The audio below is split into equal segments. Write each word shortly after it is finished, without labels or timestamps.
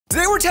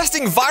we're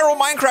testing viral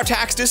Minecraft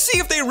hacks to see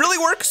if they really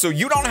work so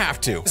you don't have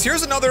to. So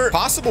here's another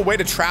possible way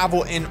to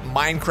travel in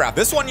Minecraft.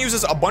 This one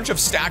uses a bunch of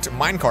stacked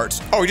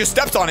minecarts. Oh, he just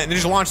steps on it and it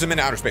just launches them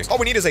into outer space. All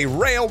we need is a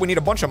rail. We need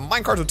a bunch of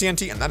minecarts with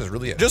TNT, and that is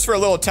really it. Just for a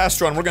little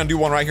test run, we're gonna do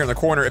one right here in the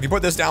corner. If you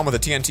put this down with a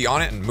TNT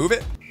on it and move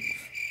it.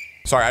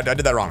 Sorry, I did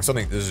that wrong.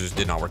 This just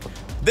did not work.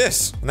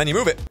 This, and then you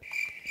move it.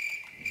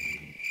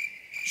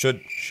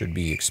 Should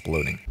be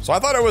exploding. So I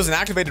thought it was an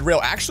activated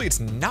rail. Actually, it's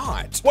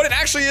not. What it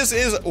actually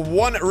is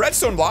one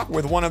redstone block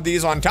with one of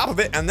these on top of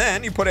it, and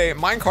then you put a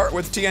minecart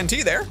with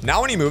TNT there.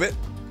 Now when you move it,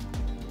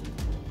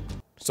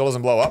 still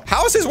doesn't blow up.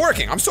 How is this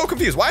working? I'm so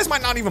confused. Why is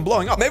mine not even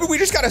blowing up? Maybe we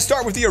just gotta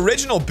start with the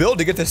original build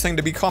to get this thing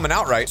to be coming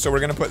out right. So we're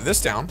gonna put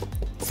this down,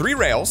 3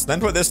 rails, then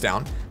put this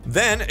down.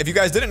 Then, if you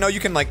guys didn't know, you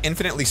can like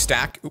infinitely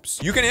stack,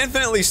 oops. You can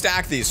infinitely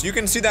stack these. You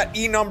can see that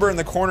E number in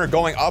the corner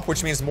going up,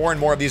 which means more and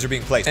more of these are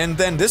being placed. And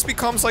then this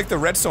becomes like the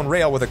redstone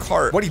rail with a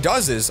cart. What he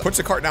does is puts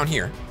a cart down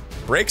here,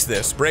 breaks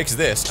this,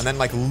 and then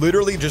like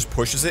literally just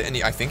pushes it,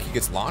 and I think he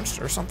gets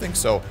launched or something.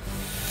 So,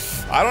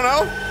 I don't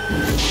know.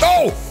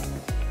 Oh!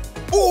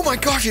 Oh my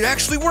gosh, it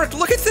actually worked.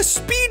 Look at the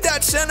speed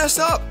that sent us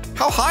up.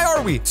 How high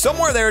are we?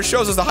 Somewhere there it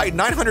shows us the height,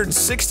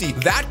 960.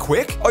 That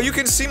quick? Oh, you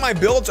can see my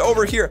builds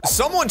over here.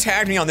 Someone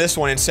tagged me on this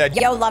one and said,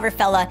 yo,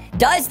 LoverFella,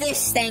 does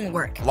this thing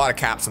work? A lot of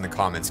caps in the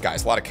comments,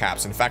 guys. A lot of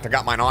caps. In fact, I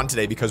got mine on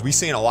today because we've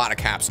seen a lot of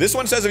caps. This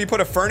one says if you put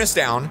a furnace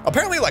down,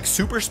 apparently like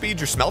super speed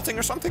you're smelting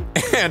or something.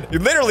 And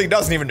it literally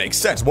doesn't even make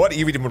sense. What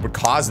even would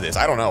cause this?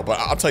 I don't know, but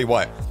I'll tell you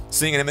what.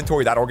 Seeing an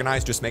inventory that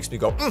organized just makes me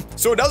go,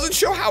 So it doesn't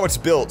show how it's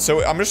built.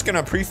 So I'm just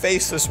gonna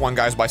preface this one,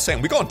 guys, by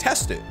saying we go and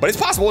test it. But it's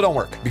possible it don't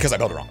work because I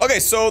built it wrong. Okay,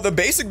 so the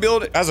basic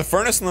build has a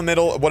furnace in the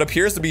middle, what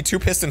appears to be 2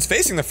 pistons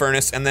facing the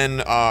furnace, and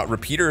then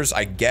repeaters,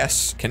 I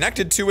guess,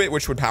 connected to it,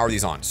 which would power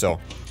these on. So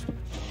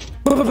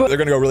they're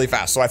gonna go really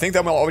fast. So I think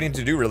that all we need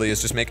to do really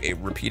is just make a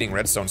repeating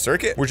redstone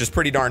circuit, which is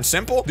pretty darn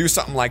simple. Do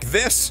something like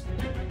this.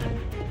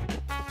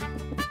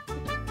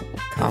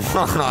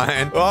 Come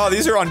on. Oh,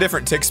 these are on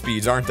different tick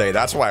speeds, aren't they?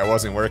 That's why it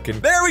wasn't working.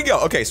 There we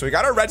go. Okay, so we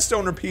got our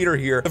redstone repeater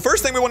here. The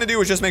first thing we want to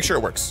do is just make sure it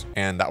works.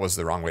 And that was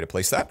the wrong way to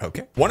place that.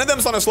 Okay. One of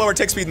them's on a slower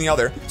tick speed than the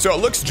other. So it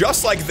looks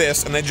just like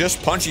this, and they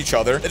just punch each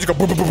other. They just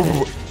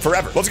go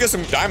forever. Let's get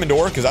some diamond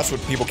ore, because that's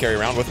what people carry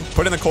around with them.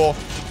 Put in the coal,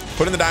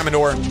 put in the diamond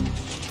ore.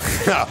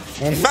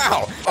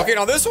 Wow. Okay,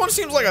 now this one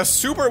seems like a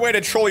super way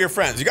to troll your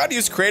friends. You gotta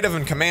use creative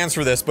and commands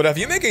for this, but if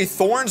you make a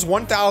Thorns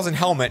 1000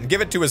 helmet and give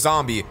it to a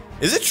zombie,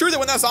 is it true that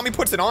when that zombie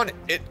puts it on,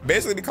 it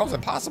basically becomes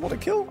impossible to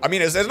kill? I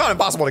mean, it's not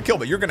impossible to kill,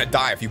 but you're gonna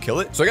die if you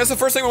kill it. So I guess the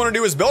first thing we wanna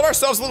do is build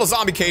ourselves a little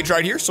zombie cage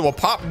right here. So we'll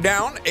pop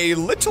down a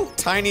little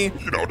tiny,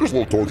 just a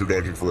little torture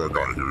dungeon for our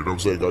guy here, you know what I'm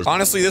saying, guys?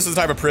 Honestly, this is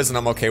the type of prison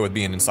I'm okay with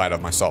being inside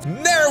of myself.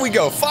 There we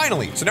go,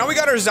 finally. So now we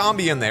got our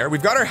zombie in there.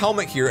 We've got our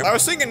helmet here. I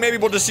was thinking maybe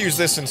we'll just use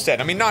this instead.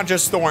 I mean, not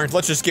just thorns,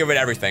 let's just give it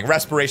everything.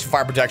 Respiration,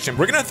 fire protection.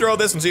 We're gonna throw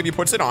this and see if he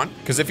puts it on,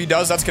 because if he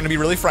does, that's gonna be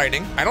really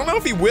frightening. I don't know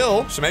if he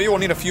will, so maybe we'll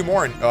need a few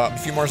more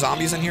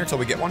zombies in here until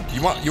we get one.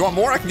 You want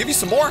more? I can give you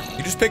some more.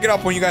 You just pick it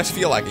up when you guys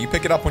feel like it. You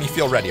pick it up when you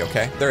feel ready,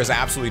 okay? There is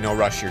absolutely no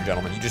rush here,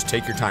 gentlemen. You just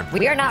take your time.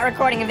 We are not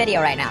recording a video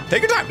right now.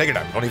 Take your time, take your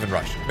time. Don't even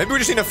rush. Maybe we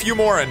just need a few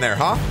more in there,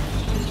 huh?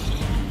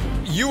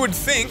 You would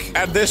think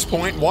at this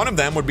point one of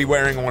them would be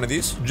wearing one of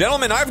these.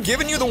 Gentlemen, I've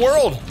given you the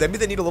world. Maybe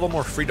they need a little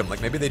more freedom.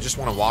 Like maybe they just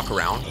want to walk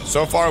around.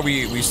 So far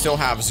we still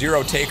have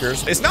 0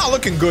 takers. It's not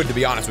looking good, to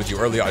be honest with you,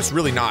 early on. It's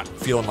really not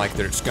feeling like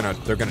they're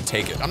gonna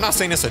take it. I'm not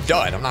saying it's a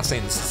dud. I'm not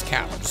saying this is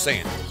cap. I'm just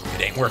saying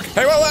it ain't working.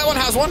 Hey, well, that one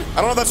has one. I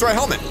don't know if that's the right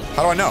helmet.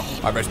 How do I know?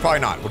 It's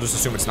probably not. We'll just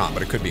assume it's not,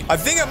 but it could be. I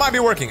think it might be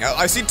working.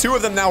 I see 2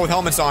 of them now with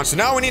helmets on. So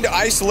now we need to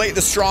isolate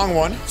the strong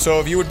one.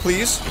 So if you would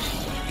please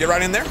get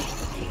right in there.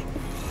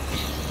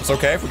 It's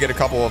okay if we get a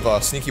couple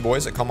of sneaky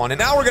boys that come on in.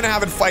 Now we're gonna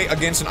have it fight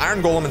against an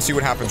iron golem and see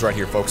what happens right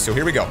here, folks. So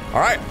here we go. All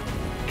right.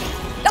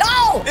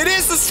 No! It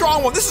is the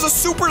strong one. This is a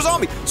super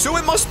zombie. So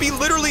it must be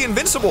literally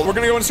invincible. We're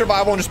gonna go in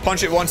survival and just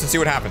punch it once and see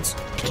what happens.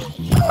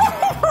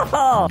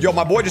 Yo,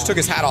 my boy just took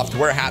his hat off to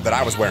wear a hat that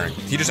I was wearing.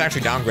 He just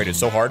actually downgraded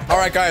so hard. All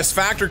right, guys,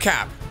 factor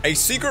cap. A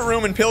secret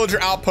room and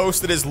pillager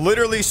outpost that is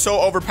literally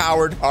so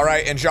overpowered. All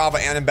right, in Java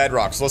and in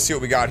Bedrock. So let's see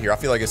what we got here. I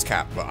feel like it's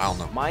cap, but I don't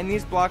know. Mine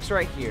these blocks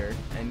right here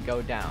and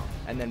go down.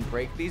 And then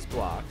break these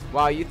blocks.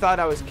 Wow, you thought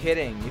I was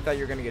kidding. You thought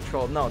you were gonna get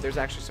trolled. No, there's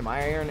actually some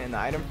iron in the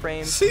item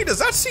frame. See, does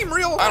that seem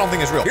real? I don't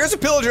think it's real. Here's a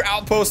pillager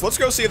outpost. Let's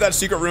go see if that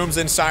secret room's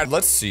inside.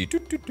 Let's see.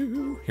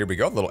 Here we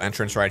go. Little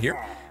entrance right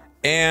here.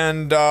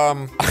 And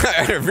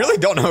I really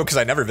don't know because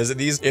I never visit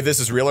these if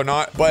this is real or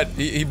not, but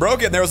he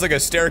broke it and there was like a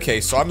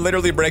staircase, so I'm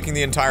literally breaking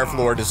the entire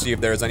floor to see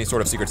if there's any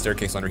sort of secret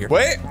staircase under here.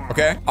 Wait,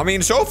 okay. I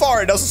mean, so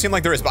far it doesn't seem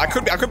like there is, but I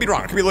could be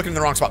wrong. I could be looking in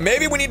the wrong spot.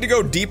 Maybe we need to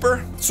go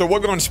deeper, so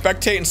we'll go and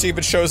spectate and see if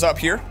it shows up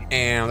here,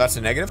 and that's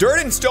a negative. Dirt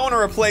and stone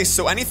are replaced,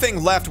 so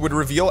anything left would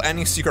reveal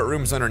any secret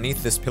rooms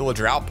underneath this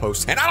pillager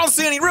outpost, and I don't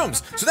see any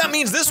rooms, so that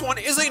means this one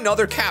is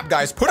another cap,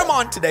 guys. Put them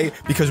on today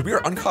because we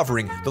are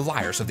uncovering the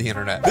liars of the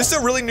internet. This is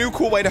a really new,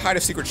 cool way to hide hide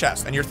a secret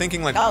chest. And you're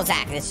thinking like, Oh,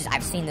 Zach,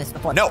 I've seen this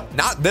before. no,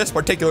 not this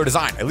particular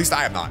design. At least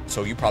I have not.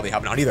 So you probably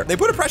have not either. They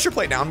put a pressure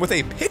plate down with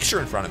a picture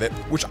in front of it,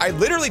 which I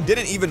literally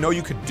didn't even know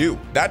you could do.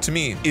 That to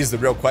me is the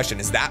real question.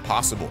 Is that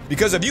possible?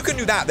 Because if you can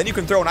do that, then you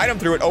can throw an item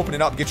through it, open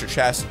it up, get your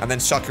chest, and then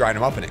suck your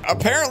item up in it.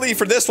 Apparently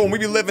for this one, we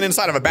be living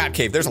inside of a bat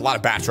cave. There's a lot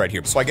of bats right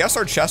here. So I guess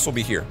our chests will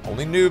be here.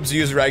 Only noobs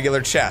use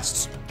regular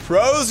chests.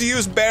 Pros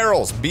use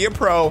barrels. Be a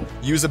pro,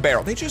 use a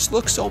barrel. They just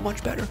look so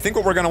much better. I think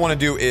what we're gonna wanna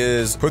do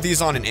is put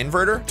these on an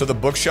inverter. So the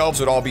bookshelves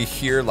would all be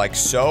here like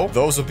so.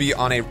 Those will be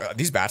on a,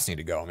 these bats need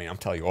to go. I mean, I'm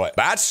telling you what,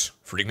 bats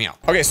freak me out.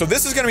 Okay, so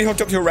this is gonna be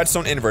hooked up to a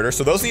redstone inverter.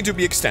 So those need to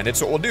be extended.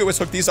 So what we'll do is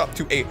hook these up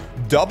to a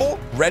double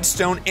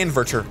redstone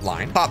inverter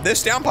line. Pop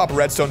this down, pop a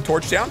redstone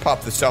torch down,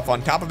 pop the stuff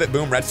on top of it.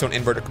 Boom, redstone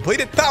inverter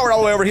completed. Power all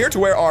the way over here to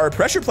where our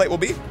pressure plate will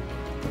be.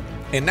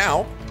 And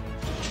now,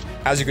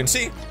 as you can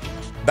see,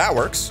 that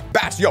works.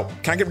 Bats, yo,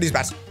 can I get rid of these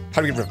bats?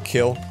 How do we get rid of them?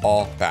 Kill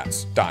all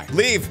bats. Die.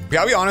 Leave.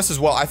 I'll be honest as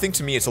well. I think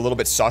to me, it's a little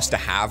bit sus to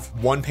have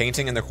one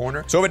painting in the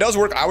corner. So if it does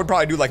work, I would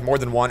probably do like more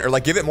than one or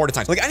like give it more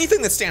time. Like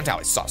anything that stands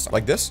out is sus.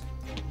 Like this.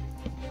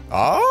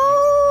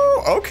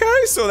 Oh,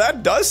 okay. So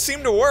that does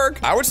seem to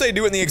work. I would say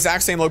do it in the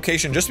exact same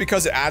location just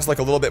because it adds like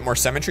a little bit more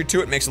symmetry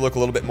to it. Makes it look a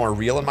little bit more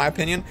real in my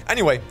opinion.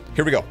 Anyway,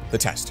 here we go. The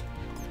test.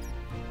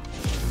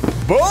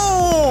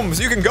 Boom!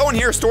 So you can go in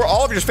here, store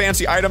all of your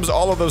fancy items,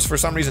 all of those for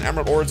some reason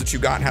emerald ores that you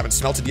got and haven't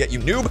smelted yet, you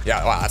noob.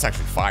 Yeah, wow, that's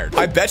actually fired.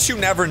 I bet you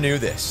never knew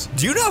this.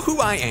 Do you know who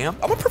I am?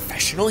 I'm a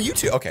professional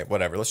YouTuber. Okay,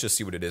 whatever. Let's just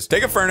see what it is.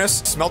 Take a furnace,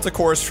 smelt a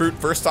coarse fruit.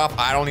 First off,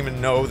 I don't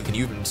even know that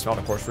you even smelt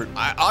a coarse fruit.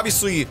 I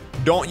obviously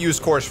don't use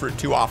coarse fruit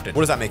too often.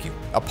 What does that make you?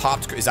 A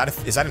popped? Is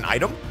that an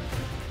item?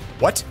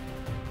 What?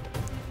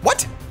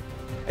 What?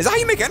 Is that how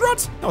you make end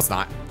rods? No, it's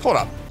not. Hold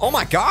up. Oh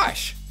my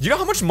gosh. You know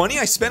how much money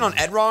I spent on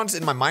end rods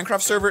in my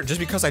Minecraft server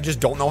just because I just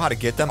don't know how to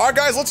get them? All right,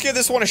 guys, let's give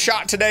this one a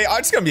shot today.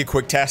 It's gonna be a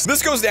quick test.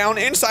 This goes down.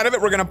 Inside of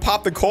it, we're gonna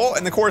pop the coal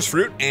and the coarse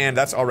fruit, and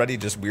that's already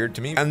just weird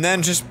to me. And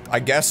then just, I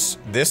guess,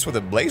 this with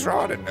a blaze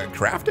rod and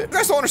craft it. You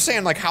guys don't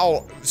understand like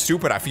how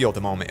stupid I feel at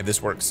the moment if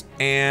this works.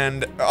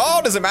 And,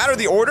 oh, does it matter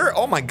the order?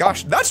 Oh my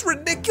gosh, that's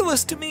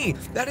ridiculous to me.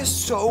 That is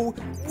so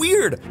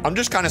weird. I'm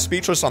just kind of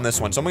speechless on this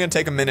one, so I'm gonna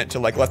take a minute to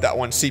like let that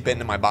one seep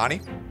into my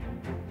body.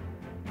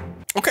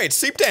 Okay, it's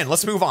seeped in.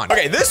 Let's move on.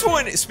 Okay, this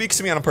one speaks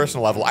to me on a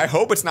personal level. I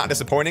hope it's not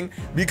disappointing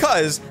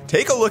because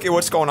take a look at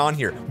what's going on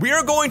here. We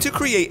are going to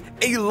create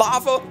a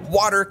lava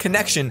water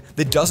connection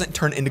that doesn't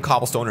turn into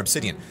cobblestone or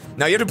obsidian.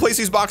 Now you have to place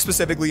these blocks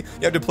specifically.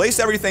 You have to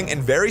place everything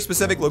in very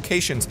specific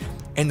locations.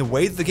 And the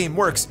way that the game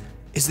works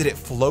is that it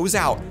flows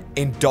out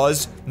and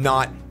does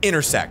not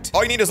intersect.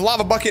 All you need is a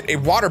lava bucket, a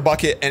water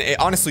bucket, and it,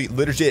 honestly,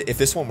 legit, if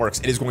this one works,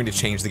 it is going to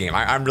change the game.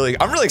 I'm really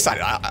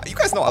excited. You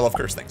guys know I love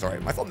curse things, all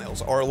right? My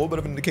thumbnails are a little bit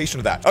of an indication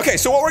of that. Okay,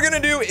 so what we're gonna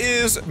do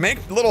is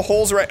make little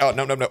holes right. Oh,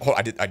 no. Hold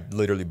on, I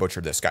literally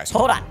butchered this, guys.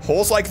 Hold on.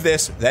 Holes like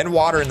this, then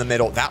water in the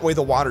middle. That way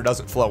the water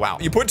doesn't flow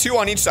out. You put 2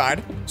 on each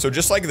side, so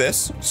just like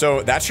this.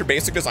 So that's your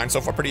basic design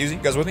so far, pretty easy.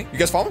 You guys with me? You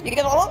guys follow me? Do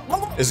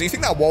you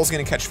think that wall's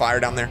gonna catch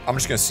fire down there? I'm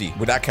just gonna see.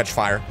 Would that catch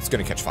fire? It's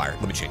gonna catch fire.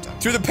 Let me change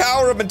that. Through the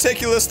power of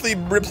meticulously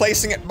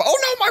replacing it.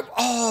 Oh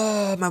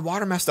no, my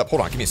water messed up.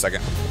 Hold on, give me a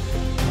second.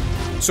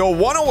 So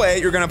one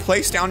away, you're gonna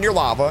place down your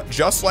lava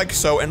just like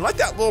so and let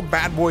that little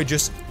bad boy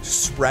just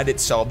spread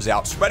itself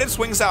out. Spread its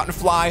wings out and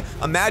fly.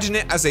 Imagine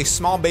it as a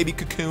small baby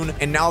cocoon.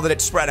 And now that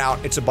it's spread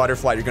out, it's a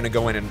butterfly. You're gonna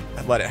go in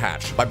and let it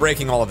hatch by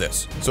breaking all of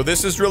this. So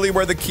this is really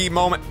where the key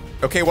moment.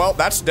 Okay, well,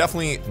 that's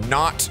definitely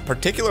not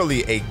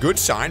particularly a good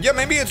sign. Yeah,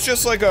 maybe it's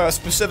just like a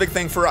specific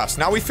thing for us.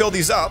 Now we fill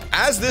these up.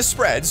 As this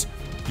spreads,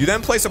 you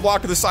then place a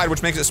block to the side,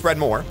 which makes it spread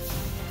more.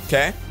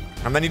 Okay,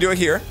 and then you do it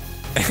here.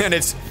 And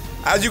it's,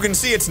 as you can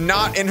see, it's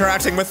not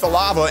interacting with the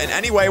lava in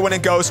any way when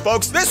it goes,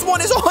 folks. This one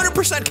is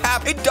 100%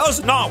 cap. It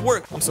does not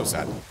work. I'm so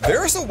sad.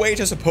 There is a way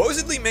to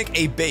supposedly make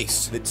a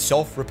base that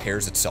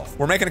self-repairs itself.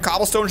 We're making a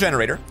cobblestone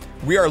generator.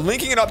 We are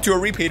linking it up to a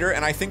repeater,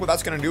 and I think what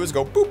that's gonna do is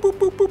go boop, boop,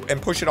 boop, boop,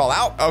 and push it all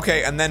out.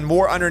 Okay, and then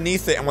more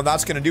underneath it, and what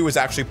that's gonna do is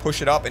actually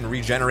push it up and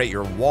regenerate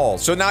your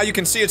walls. So now you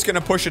can see it's gonna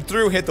push it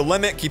through, hit the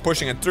limit, keep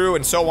pushing it through,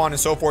 and so on and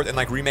so forth, and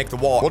like remake the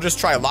wall. We'll just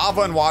try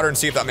lava and water and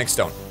see if that makes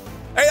stone.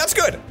 Hey, that's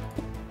good.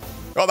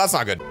 Oh, that's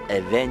not good.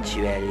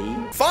 Eventually.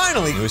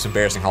 Finally. It was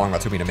embarrassing how long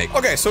that took me to make.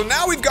 Okay, so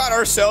now we've got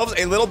ourselves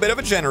a little bit of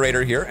a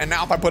generator here. And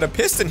now if I put a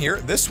piston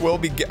here, this will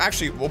be,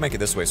 actually, we'll make it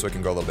this way so it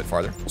can go a little bit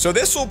farther. So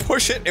this will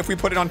push it if we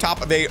put it on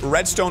top of a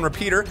redstone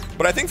repeater.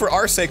 But I think for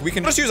our sake, we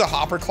can just use a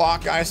hopper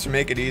clock, guys, to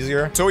make it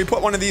easier. So we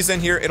put one of these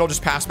in here, it'll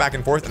just pass back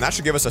and forth, and that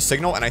should give us a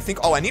signal. And I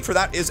think all I need for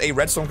that is a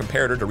redstone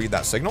comparator to read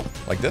that signal,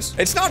 like this.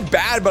 It's not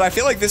bad, but I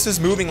feel like this is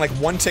moving like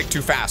one tick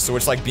too fast. So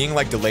it's like being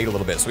like delayed a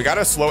little bit. So we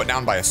gotta slow it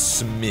down by a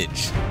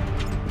smidge.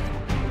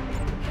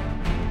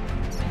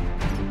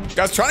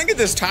 Guys, trying to get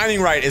this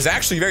timing right is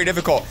actually very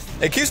difficult.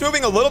 It keeps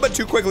moving a little bit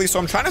too quickly, so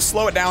I'm trying to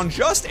slow it down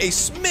just a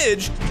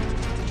smidge.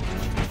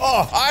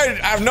 Oh, I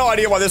have no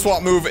idea why this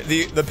won't move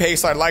the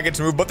pace I'd like it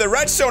to move, but the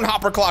redstone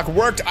hopper clock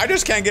worked. I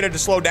just can't get it to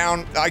slow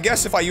down. I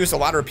guess if I used a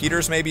lot of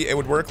repeaters, maybe it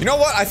would work. You know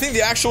what? I think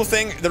the actual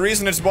thing, the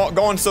reason it's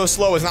going so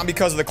slow is not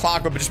because of the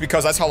clock, but just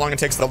because that's how long it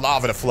takes the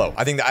lava to flow.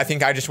 I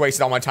think I just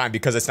wasted all my time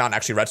because it's not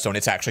actually redstone.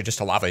 It's actually just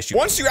a lava issue.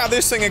 Once you have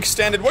this thing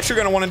extended, what you're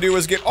going to want to do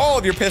is get all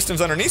of your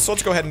pistons underneath. So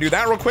let's go ahead and do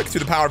that real quick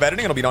through the power of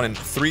editing. It'll be done in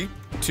 3,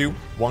 2,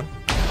 1.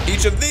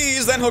 Each of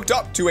these then hooked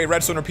up to a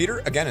redstone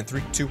repeater. Again in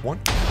 3, 2, 1.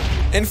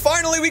 And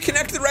finally, we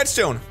connect the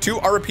redstone to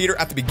our repeater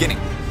at the beginning.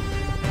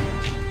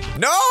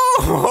 No!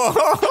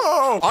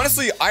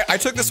 Honestly, I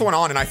took this one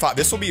on and I thought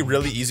this will be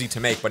really easy to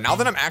make, but now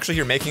that I'm actually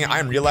here making it, I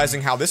am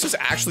realizing how this is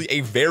actually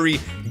a very,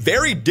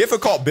 very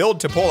difficult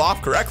build to pull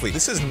off correctly.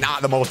 This is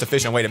not the most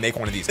efficient way to make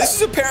one of these. This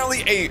is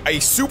apparently a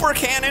super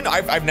cannon.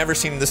 I've never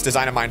seen this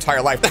design in my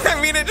entire life.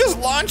 I mean, it just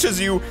launches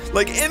you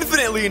like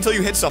infinitely until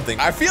you hit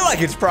something. I feel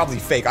like it's probably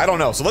fake. I don't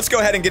know. So let's go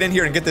ahead and get in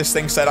here and get this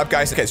thing set up,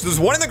 guys. Okay, so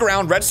there's one in the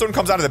ground. Redstone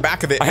comes out of the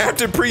back of it. I have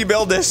to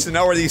pre-build this to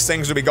know where these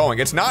things will be going.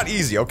 It's not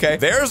easy, okay?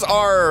 There's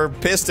our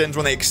pistons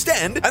when they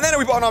extend, and then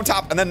we put it on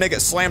top and then make it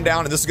slam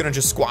down, and this is gonna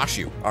just squash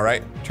you, all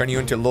right? Turn you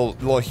into a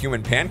little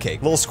human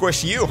pancake. Little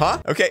squish you,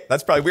 huh? Okay,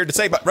 that's probably weird to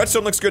say, but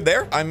redstone looks good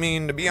there. I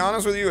mean, to be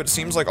honest with you, it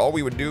seems like all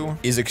we would do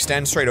is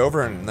extend straight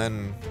over and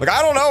then, like,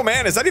 I don't know,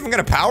 man. Is that even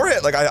gonna power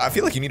it? Like, I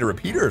feel like you need a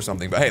repeater or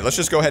something, but hey, let's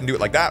just go ahead and do it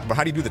like that. But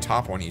how do you do the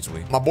top one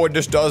easily? My boy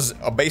just does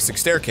a basic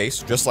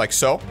staircase, just like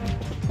so.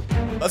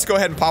 Let's go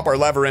ahead and pop our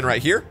lever in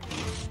right here.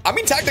 I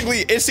mean, technically,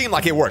 it seemed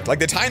like it worked. Like,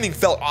 the timing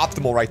felt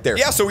optimal right there.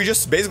 Yeah, so we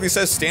just basically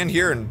says stand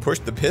here and push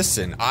the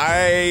piston.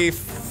 I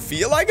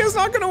feel like it's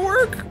not gonna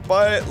work,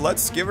 but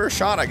let's give her a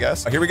shot, I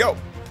guess. Here we go.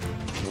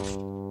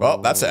 Well,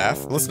 that's an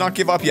F. Let's not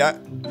give up yet.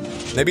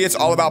 Maybe it's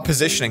all about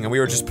positioning and we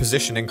were just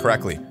positioned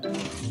incorrectly.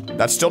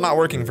 That's still not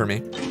working for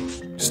me.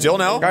 Still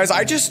no? Guys,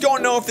 I just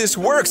don't know if this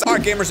works. All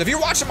right, gamers, if you're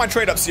watching my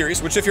trade up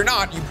series, which if you're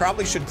not, you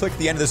probably should click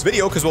the end of this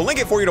video because we'll link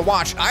it for you to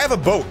watch. I have a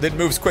boat that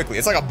moves quickly.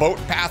 It's like a boat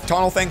path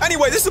tunnel thing.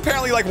 Anyway, this is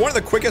apparently like one of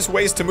the quickest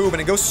ways to move,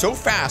 and it goes so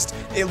fast,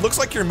 it looks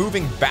like you're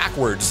moving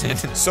backwards.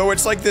 So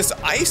it's like this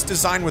ice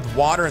design with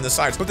water in the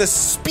sides, but the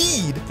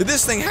speed that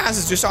this thing has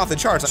is just off the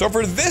charts. So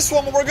for this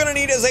one, what we're gonna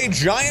need is a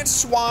giant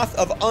swath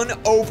of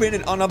unopened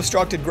and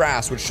unobstructed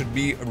grass, which should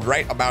be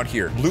right about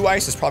here. Blue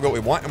ice is probably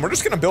what we want, and we're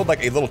just gonna build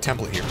like a little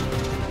template here.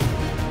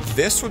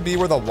 This would be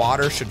where the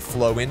water should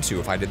flow into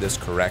if I did this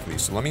correctly.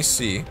 So let me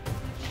see.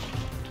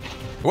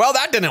 Well,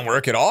 that didn't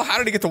work at all. How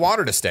did he get the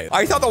water to stay?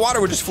 I thought the water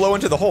would just flow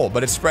into the hole,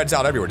 but it spreads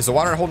out everywhere. Does the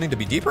water hole need to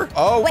be deeper?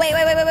 Oh, Wait.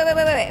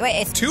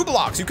 It's 2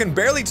 blocks. You can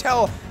barely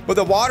tell, but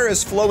the water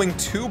is flowing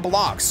 2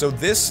 blocks. So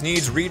this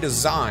needs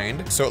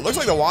redesigned. So it looks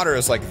like the water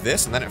is like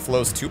this, and then it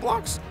flows 2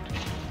 blocks.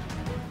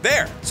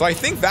 There. So I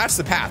think that's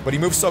the path, but he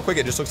moves so quick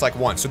it just looks like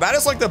 1. So that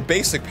is like the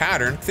basic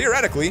pattern.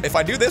 Theoretically, if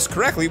I do this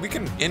correctly, we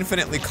can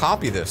infinitely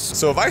copy this.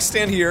 So if I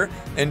stand here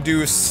and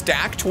do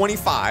stack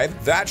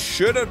 25, that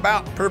should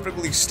about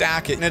perfectly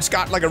stack it. And it's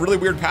got like a really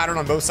weird pattern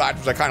on both sides,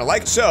 which I kind of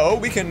like. So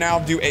we can now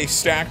do a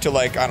stack to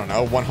like, I don't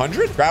know,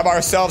 100. Grab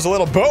ourselves a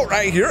little boat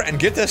right here and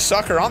get this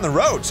sucker on the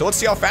road. So let's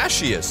see how fast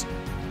she is.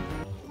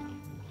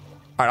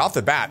 All right, off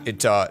the bat,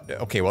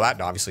 okay, well that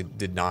obviously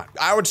did not.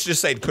 I would just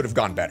say it could have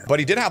gone better, but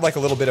he did have like a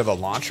little bit of a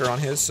launcher on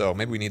his, so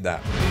maybe we need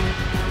that.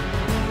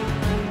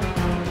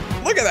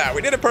 Look at that,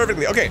 we did it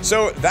perfectly. Okay,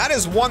 so that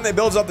is one that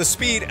builds up the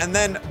speed, and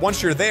then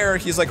once you're there,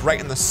 he's like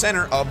right in the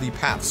center of the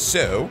path.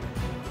 So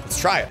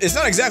let's try it. It's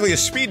not exactly a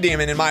speed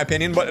demon in my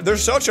opinion, but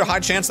there's such a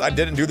high chance that I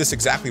didn't do this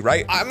exactly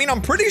right. I mean,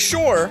 I'm pretty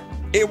sure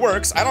it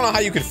works. I don't know how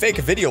you could fake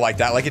a video like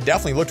that. Like, it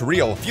definitely looked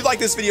real. If you like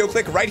this video,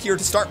 click right here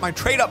to start my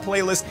trade up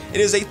playlist.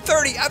 It is a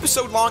 30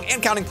 episode long and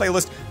counting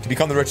playlist to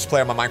become the richest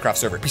player on my Minecraft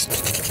server.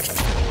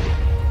 Peace.